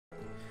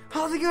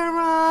How's it going,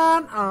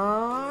 man?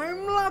 I'm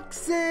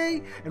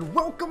Luxy, and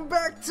welcome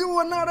back to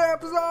another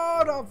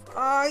episode of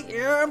I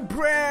Am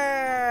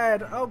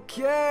Bread.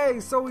 Okay,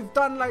 so we've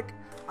done like,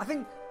 I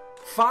think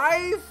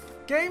 5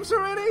 games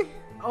already?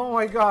 Oh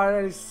my god,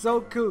 that is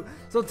so cool.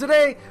 So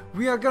today,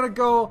 we are gonna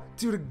go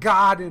to the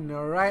garden,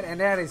 alright? And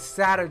that is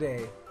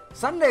Saturday.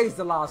 Sunday is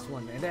the last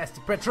one, and that's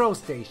the petrol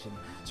station.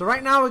 So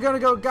right now, we're gonna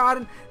go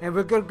garden, and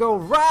we're gonna go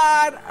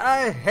right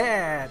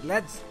ahead.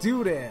 Let's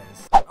do this.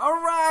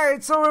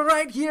 Alright, so we're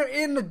right here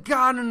in the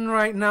garden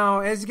right now.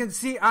 As you can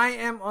see, I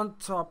am on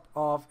top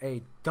of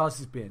a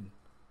dustbin.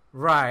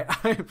 Right,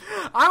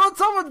 I'm on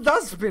top of the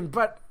dustbin,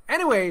 but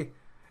anyway,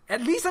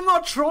 at least I'm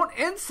not thrown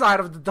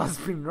inside of the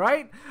dustbin,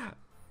 right?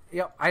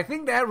 Yep, I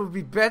think that would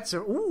be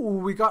better. Ooh,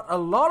 we got a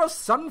lot of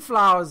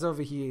sunflowers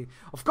over here.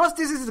 Of course,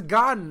 this is the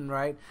garden,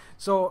 right?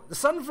 So, the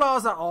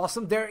sunflowers are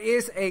awesome. There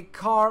is a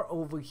car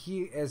over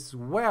here as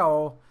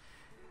well.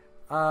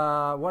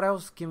 What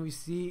else can we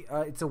see?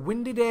 It's a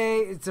windy day.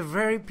 It's a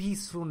very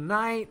peaceful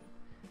night.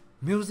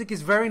 Music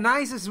is very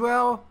nice as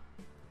well.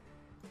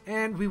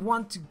 And we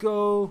want to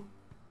go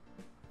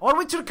all the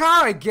way to the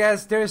car, I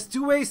guess. There's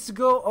 2 ways to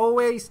go,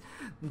 always.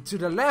 To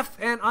the left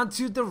and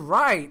onto the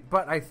right.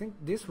 But I think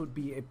this would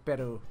be a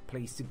better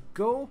place to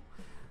go.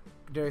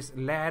 There's a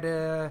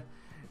ladder.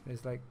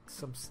 There's like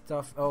some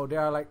stuff. Oh, there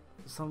are like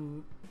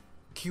some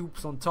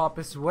cubes on top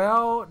as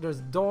well. There's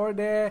a door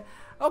there.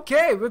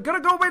 Okay, we're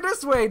gonna go by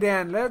this way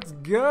then. Let's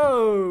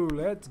go.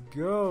 Let's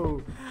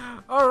go.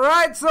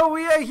 Alright, so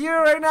we are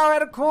here right now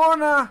at a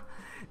corner.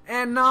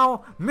 And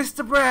now,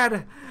 Mr.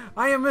 Bread.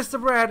 I am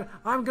Mr. Bread.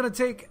 I'm gonna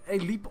take a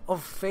leap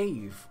of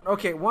faith.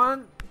 Okay,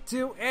 1,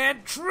 2,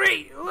 and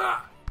 3.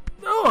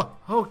 Oh,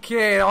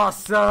 okay,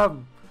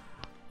 awesome.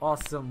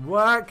 Awesome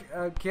work.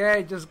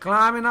 Okay, just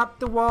climbing up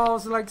the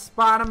walls like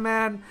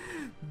Spider-Man.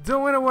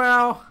 Doing it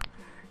well.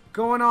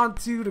 Going on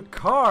to the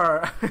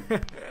car.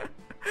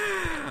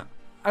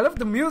 I love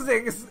the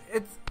music.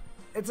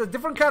 It's a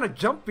different kind of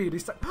jumpy.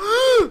 This time.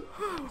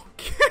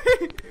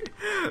 Okay.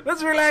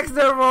 Let's relax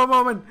there for a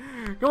moment.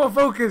 Come on,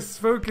 focus,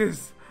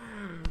 focus.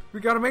 We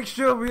gotta make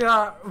sure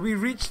we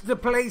reach the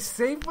place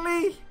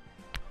safely.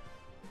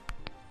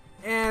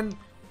 And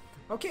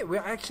okay, we're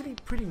actually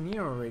pretty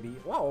near already.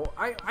 Wow,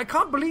 I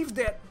can't believe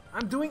that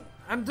I'm doing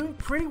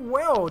pretty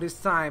well this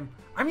time.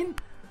 I mean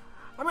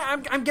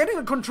I'm getting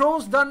the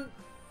controls done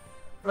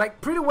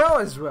like pretty well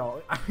as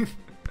well. I mean,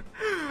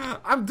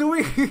 I'm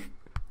doing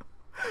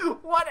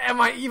what am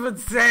I even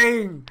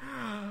saying?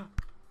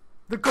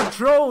 The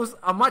controls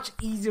are much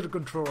easier to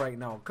control right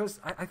now because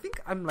I think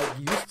I'm like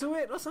used to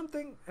it or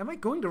something. Am I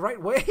going the right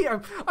way?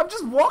 I'm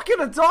just walking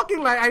and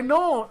talking like I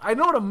know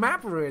the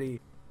map already.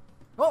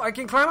 Oh, I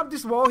can climb up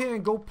this wall here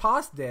and go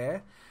past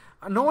there.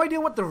 I have no idea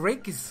what the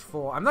rake is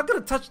for. I'm not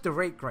gonna touch the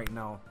rake right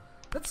now.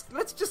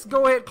 Let's just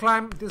go ahead,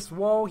 climb this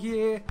wall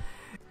here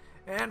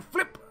and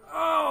flip.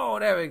 Oh,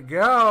 there we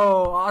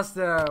go.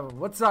 Awesome.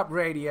 What's up,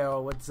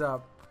 radio? What's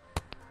up?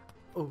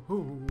 Oh,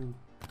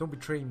 don't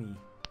betray me.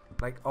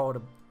 Like all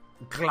the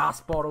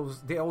glass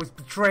bottles, they always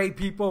betray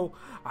people.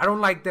 I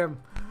don't like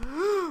them.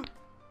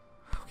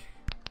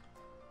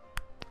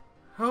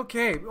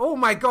 Okay. Oh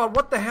my god,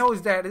 what the hell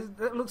is that?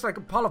 That looks like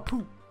a pile of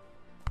poop.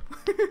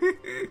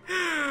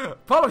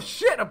 Pile of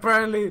shit,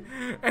 apparently.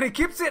 And it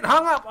keeps it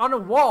hung up on the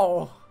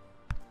wall.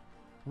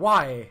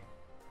 Why?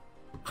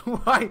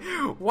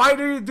 Why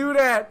do you do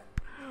that?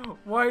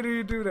 Why do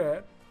you do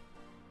that?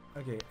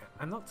 Okay,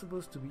 I'm not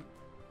supposed to be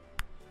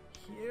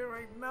here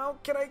right now.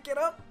 Can I get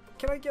up?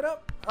 Can I get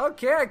up?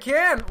 Okay, I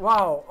can.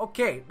 Wow.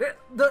 Okay.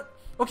 The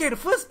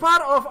first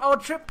part of our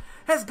trip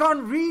has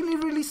gone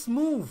really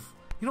smooth.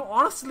 You know,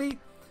 honestly,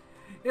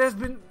 it has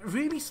been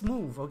really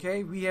smooth.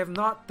 Okay, we have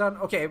not done.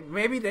 Okay,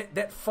 maybe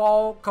that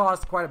fall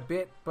caused quite a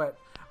bit, but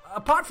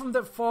apart from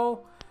that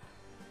fall,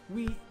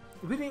 we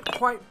did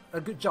quite a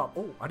good job.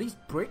 Oh, are these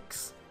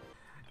bricks?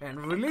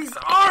 And release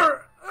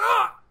R.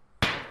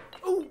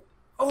 Oh,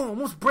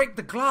 almost break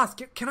the glass.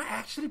 Can I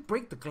actually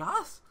break the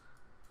glass?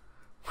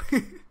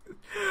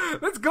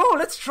 Let's go.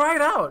 Let's try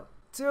it out.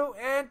 2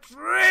 and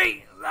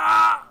 3.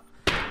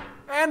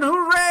 And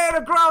hooray!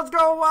 The crowds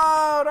go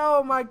wild.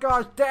 Oh my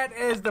gosh, that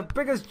is the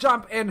biggest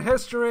jump in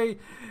history.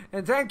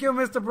 And thank you,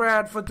 Mr.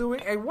 Brad, for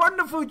doing a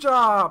wonderful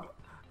job.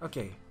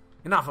 Okay,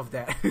 enough of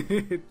that.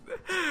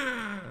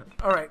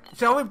 Alright,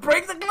 shall we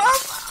break the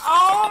glass?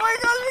 Oh my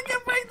gosh, we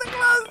can break the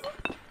glass.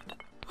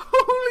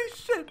 Holy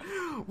shit.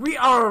 We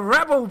are a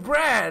rebel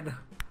bread.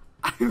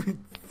 I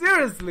mean,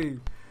 seriously.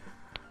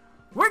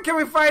 Where can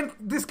we find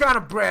this kind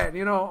of bread?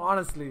 You know,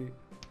 honestly.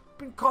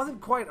 Been causing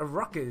quite a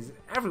ruckus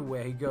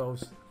everywhere he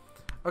goes.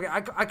 Okay,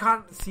 I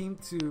can't seem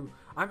to.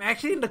 I'm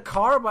actually in the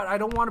car, but I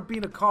don't want to be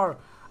in the car.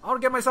 I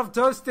want to get myself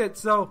toasted,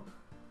 so.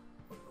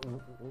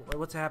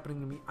 What's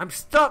happening to me? I'm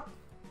stuck!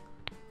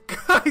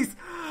 Guys,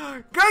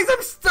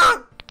 I'm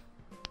stuck!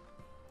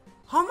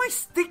 How am I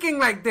sticking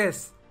like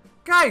this?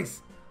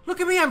 Guys,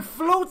 look at me, I'm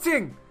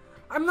floating!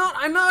 I'm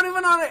not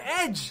even on the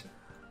edge!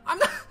 I'm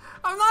not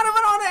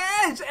even on the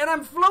edge, and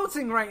I'm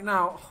floating right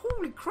now.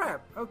 Holy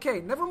crap. Okay,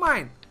 never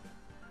mind.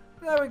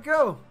 There we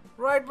go.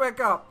 Right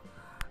back up.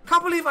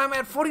 Can't believe I'm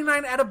at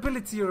 49 at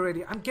ability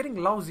already. I'm getting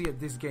lousy at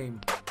this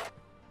game.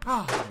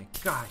 Oh my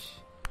gosh.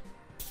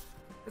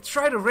 Let's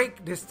try to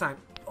rake this time.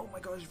 Oh my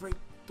gosh, rake.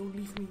 Don't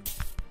leave me.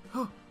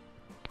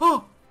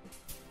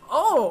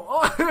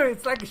 Oh,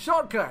 it's like a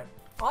shortcut.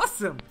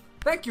 Awesome.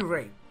 Thank you,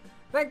 Rake.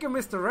 Thank you,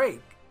 Mr.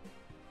 Rake.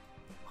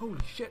 Holy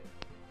shit.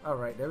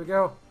 Alright, there we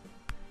go.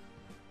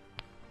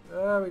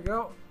 There we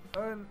go.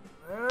 And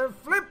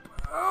flip.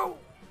 Oh.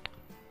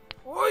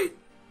 Oi.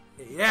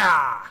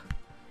 Yeah.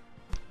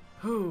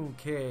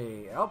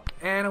 Okay. Up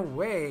and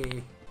away.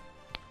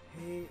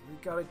 Hey, we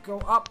gotta go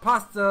up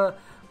past the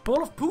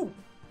bowl of poop.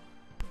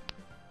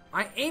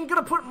 I ain't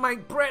gonna put my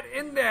bread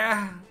in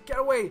there. Get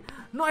away.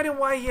 No idea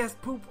why he has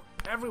poop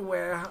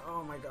everywhere.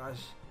 Oh my gosh.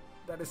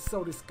 That is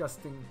so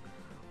disgusting.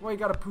 Why you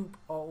gotta poop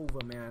all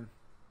over, man?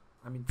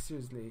 I mean,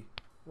 seriously.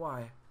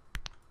 Why?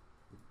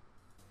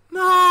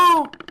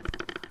 No!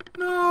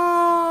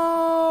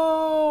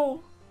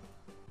 No!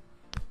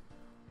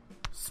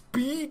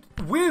 Speed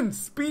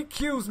wins. Speed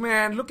kills,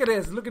 man. Look at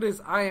this. Look at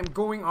this. I am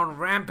going on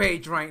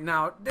rampage right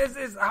now. This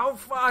is how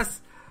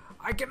fast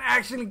I can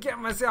actually get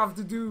myself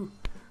to do,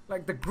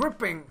 like, the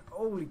gripping.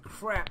 Holy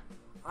crap.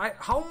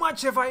 How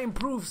much have I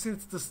improved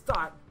since the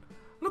start?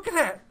 Look at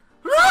that.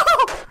 No!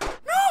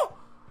 No!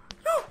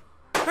 No!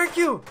 Thank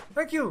you.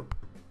 Thank you.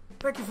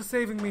 Thank you for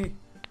saving me.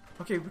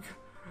 Okay,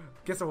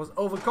 guess I was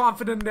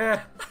overconfident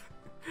there.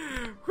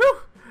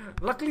 Whew.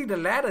 Luckily the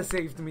ladder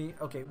saved me.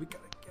 Okay, we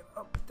gotta get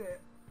up there.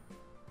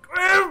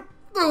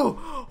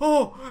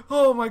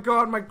 Oh my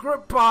god, my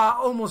grip bar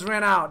almost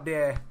ran out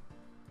there.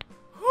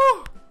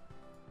 Whew.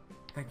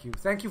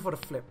 Thank you for the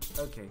flip.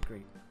 Okay,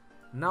 great.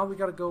 Now we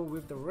gotta go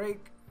with the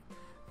rake.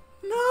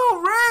 No,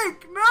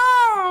 rake!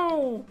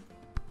 No!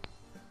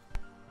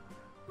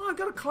 No, I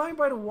gotta climb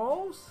by the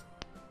walls?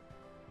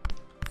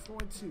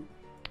 4-2.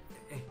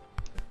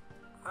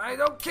 I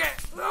don't care!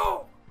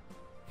 No!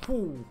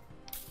 Whew.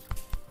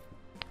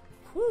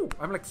 Whew.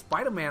 I'm like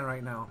Spider-Man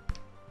right now.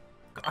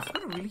 I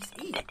forgot to release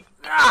E.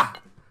 Ah!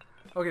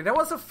 Okay, that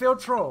was a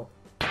failed throw.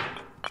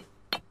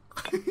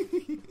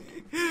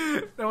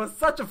 That was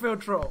such a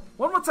failed throw.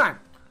 One more time.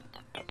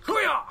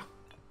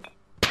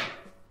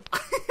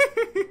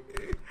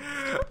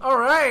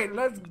 Alright,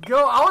 let's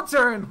go. Our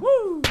turn.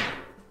 Woo!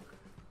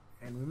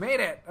 And we made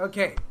it.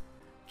 Okay.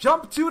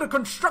 Jump to the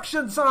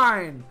construction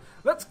sign.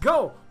 Let's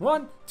go.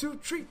 1, 2,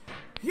 3.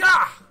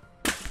 Yeah!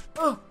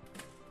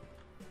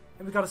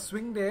 And we gotta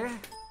swing there,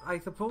 I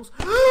suppose.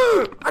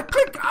 I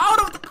clicked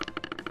out of the...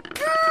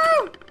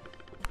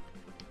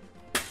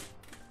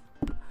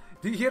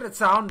 Do you hear that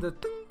sound? The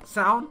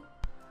sound?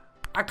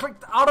 I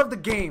clicked out of the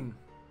game.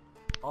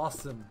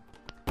 Awesome.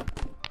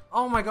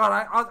 Oh my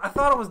god, I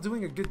thought I was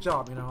doing a good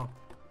job, you know.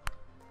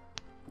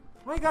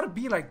 Why you gotta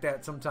be like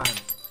that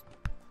sometimes?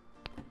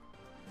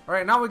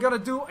 Alright, now we're gonna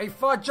do a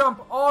far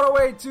jump all the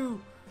way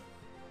to...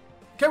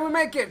 Can we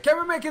make it?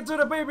 Can we make it to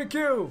the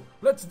BBQ?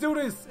 Let's do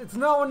this. It's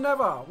now or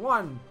never.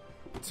 1,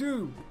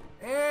 2,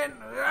 and...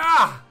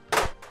 Ah!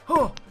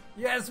 Oh,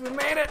 yes, we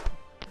made it.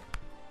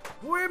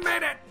 We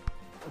made it.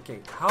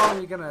 Okay, how are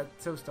we gonna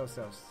toast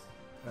ourselves?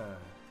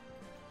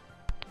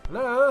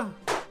 Hello?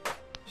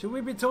 Should we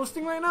be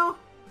toasting right now?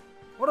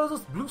 What are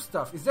those blue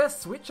stuff? Is there a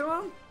switch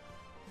around?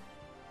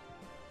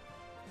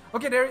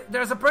 Okay,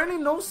 there's apparently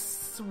no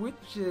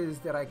switches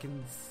that I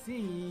can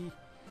see.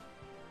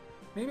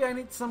 Maybe I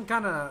need some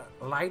kind of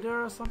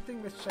lighter or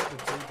something. Let's check the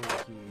table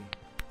here.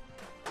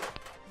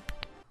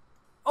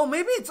 Oh,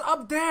 maybe it's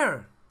up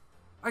there.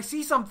 I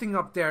see something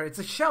up there. It's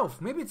a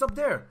shelf. Maybe it's up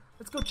there.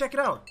 Let's go check it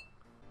out.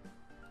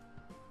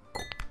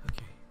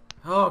 Okay.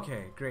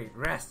 Okay, great.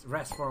 Rest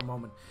for a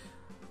moment.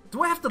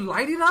 Do I have to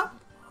light it up?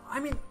 I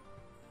mean,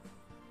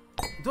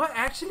 do I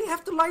actually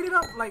have to light it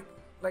up? Like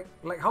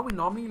how we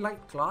normally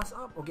light glass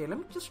up? Okay, let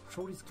me just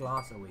throw this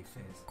glass away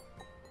first.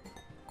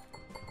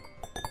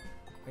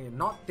 Okay,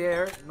 not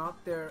there,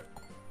 not there.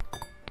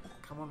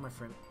 Come on, my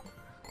friend.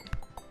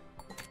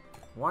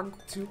 1,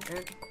 2,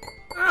 and...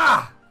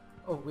 Ah!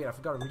 Oh, wait, I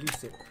forgot to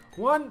release it.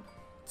 1,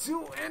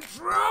 2, and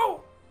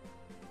throw!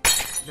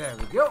 There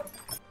we go.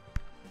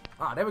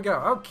 Ah, there we go.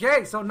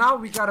 Okay, so now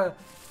we gotta...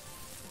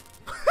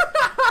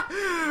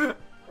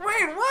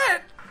 Wait,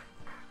 what?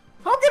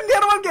 How can the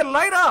other one get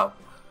light up?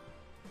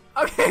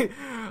 Okay,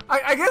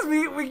 I guess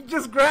we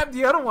just grabbed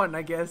the other one,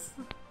 I guess.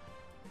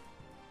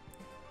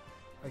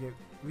 Okay,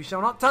 we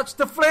shall not touch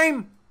the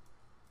flame.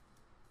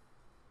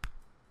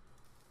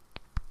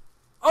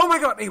 Oh my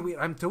god, hey wait,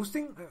 I'm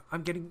toasting?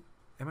 I'm getting,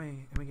 am I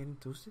getting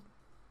toasted?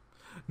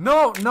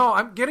 No,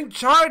 I'm getting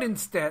charred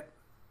instead.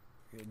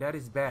 Okay, that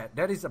is bad.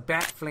 That is a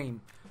bad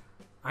flame.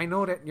 I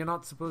know that you're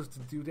not supposed to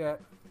do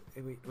that.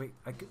 Hey, wait,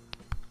 I could,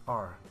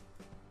 R.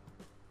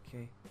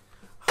 Okay.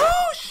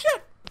 Oh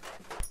shit!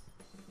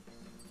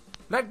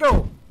 Let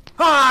go!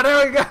 Ah,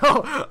 there we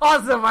go!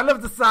 Awesome! I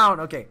love the sound!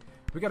 Okay,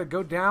 we gotta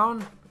go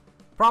down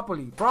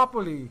properly.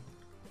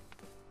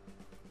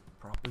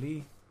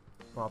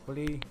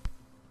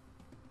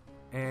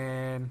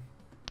 And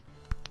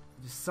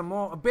just some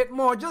more,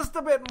 just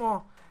a bit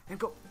more. And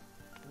go.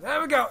 There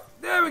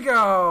we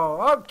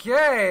go!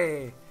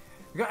 Okay!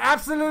 We got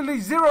absolutely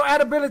zero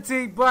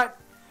edibility, but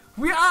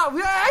we are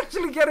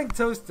actually getting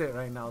toasted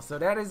right now. So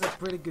that is a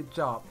pretty good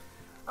job.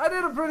 I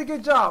did a pretty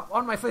good job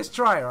on my first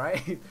try,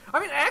 right? I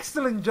mean,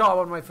 excellent job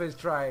on my first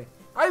try.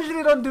 I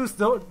usually don't do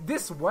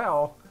this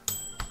well.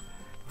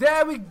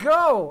 There we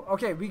go.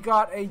 Okay, we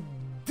got a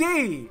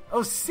D.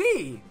 Oh,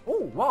 C.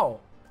 Oh,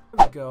 wow.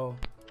 There we go.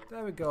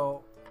 There we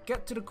go.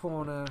 Get to the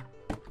corner.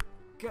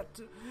 Get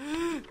to...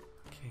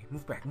 Okay,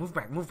 move back, move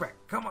back, move back.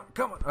 Come on,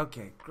 come on.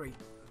 Okay, great.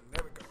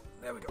 There we go.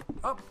 There we go.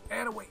 Up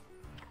and away.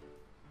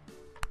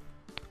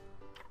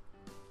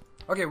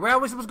 Okay, where are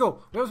we supposed to go?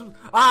 Where was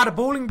ah, the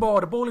bowling ball.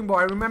 The bowling ball.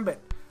 I remember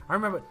it. I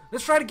remember it.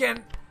 Let's try it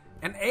again.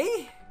 An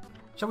A?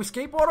 Shall we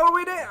skateboard all the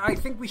way there? I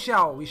think we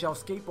shall. We shall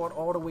skateboard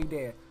all the way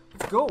there.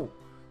 Let's go.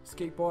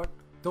 Skateboard.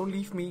 Don't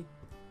leave me.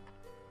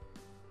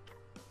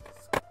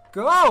 Let's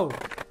go.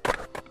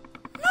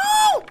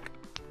 No!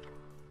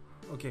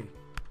 Okay.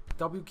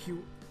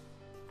 WQ.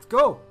 Let's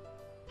go.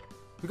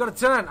 We gotta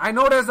turn. I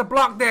know there's a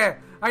block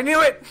there. I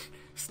knew it.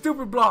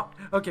 Stupid block.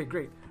 Okay,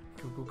 great.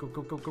 Go, go, go,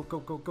 go, go, go, go,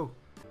 go, go.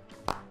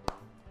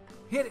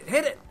 Hit it,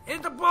 hit it.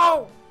 Hit the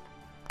ball.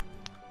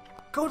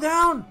 Go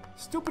down.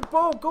 Stupid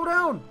ball. Go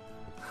down.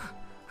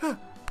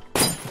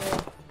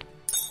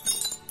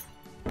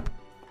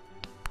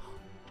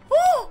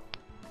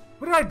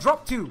 Where did I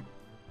drop to?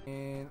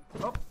 And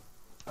up.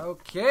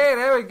 Okay,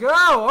 there we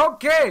go.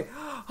 Okay.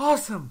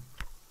 Awesome.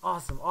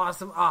 Awesome,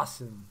 awesome,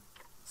 awesome.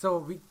 So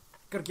we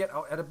gotta get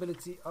our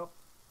edibility up.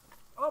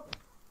 Up.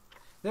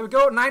 There we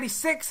go.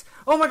 96.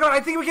 Oh my god, I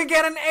think we can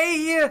get an A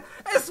here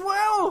as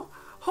well.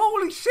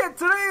 Holy shit,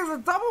 today is a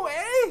double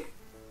A.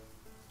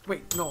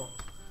 Wait, no.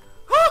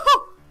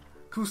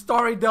 Cool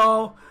story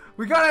though.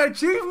 We got an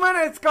achievement.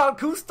 It's called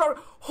Cool Story.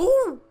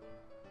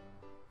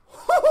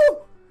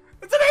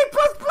 It's an A++.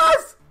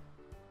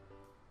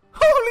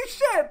 Holy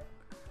shit.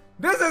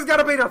 This is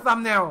gonna be the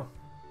thumbnail.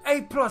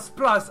 A++.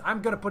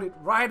 I'm gonna put it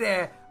right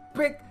there.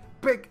 Big,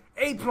 big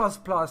A++.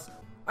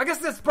 I guess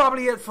that's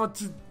probably it for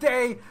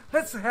today.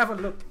 Let's have a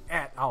look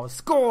at our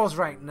scores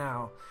right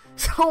now.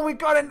 So we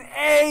got an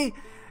A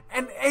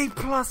and A++.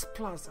 I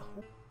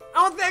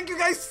want to thank you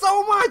guys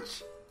so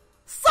much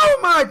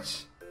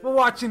for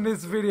watching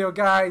this video,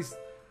 guys.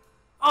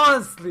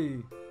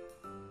 Honestly,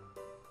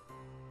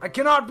 I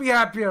cannot be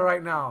happier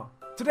right now.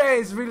 Today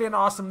is really an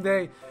awesome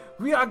day.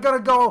 We are gonna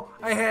go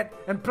ahead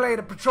and play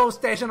the patrol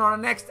station on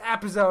the next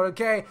episode,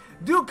 okay?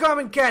 Do come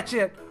and catch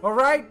it,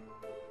 alright?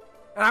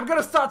 And I'm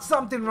gonna start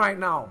something right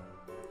now.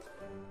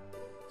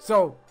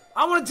 So,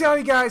 I want to tell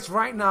you guys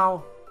right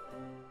now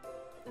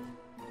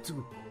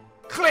to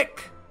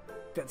click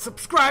that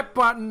subscribe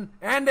button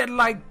and that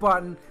like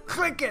button.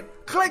 Click it,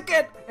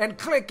 and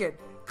click it.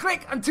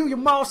 Click until your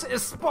mouse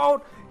is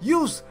spoiled.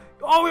 Use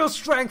all your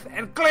strength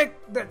and click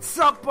that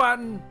sub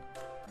button.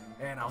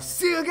 And I'll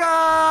see you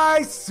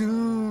guys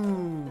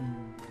soon.